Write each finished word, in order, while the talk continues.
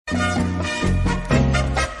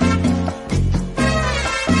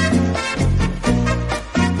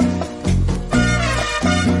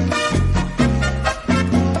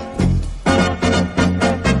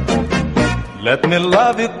Let me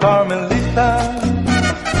love you, Carmelita.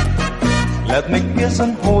 Let me kiss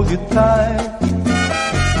and hold you tight.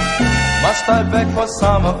 Must I beg for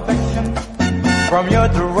some affection from your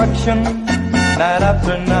direction, night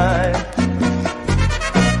after night?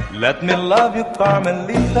 Let me love you,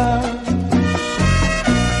 Carmelita.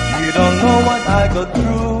 You don't know what I go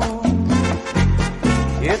through.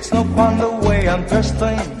 It's no fun the way I'm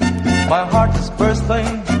thirsting. My heart is bursting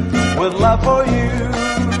with love for you.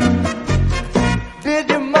 Did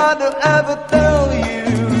your mother ever tell you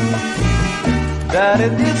that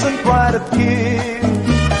it isn't right to kiss?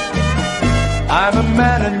 I'm a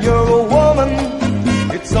man and you're a woman.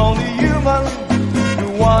 It's only human you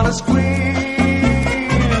wanna squeeze.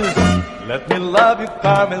 Let me love you,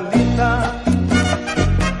 Carmelita.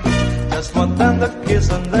 Just one tender kiss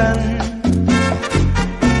and then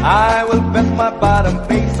I will bet my bottom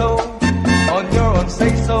peso on your own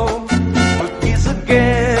say-so. We'll kiss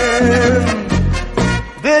again.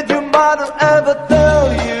 Did your mother ever tell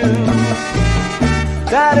you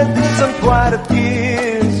that it isn't right to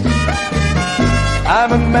kiss?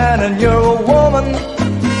 I'm a man and you're a woman.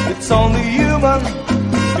 It's only human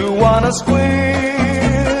you wanna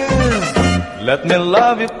squeeze. Let me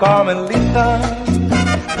love you, Carmelita.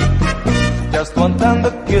 Just one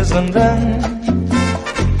tender kiss and then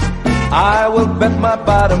I will bet my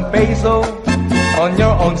bottom peso on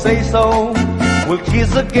your own say-so. We'll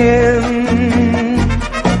kiss again.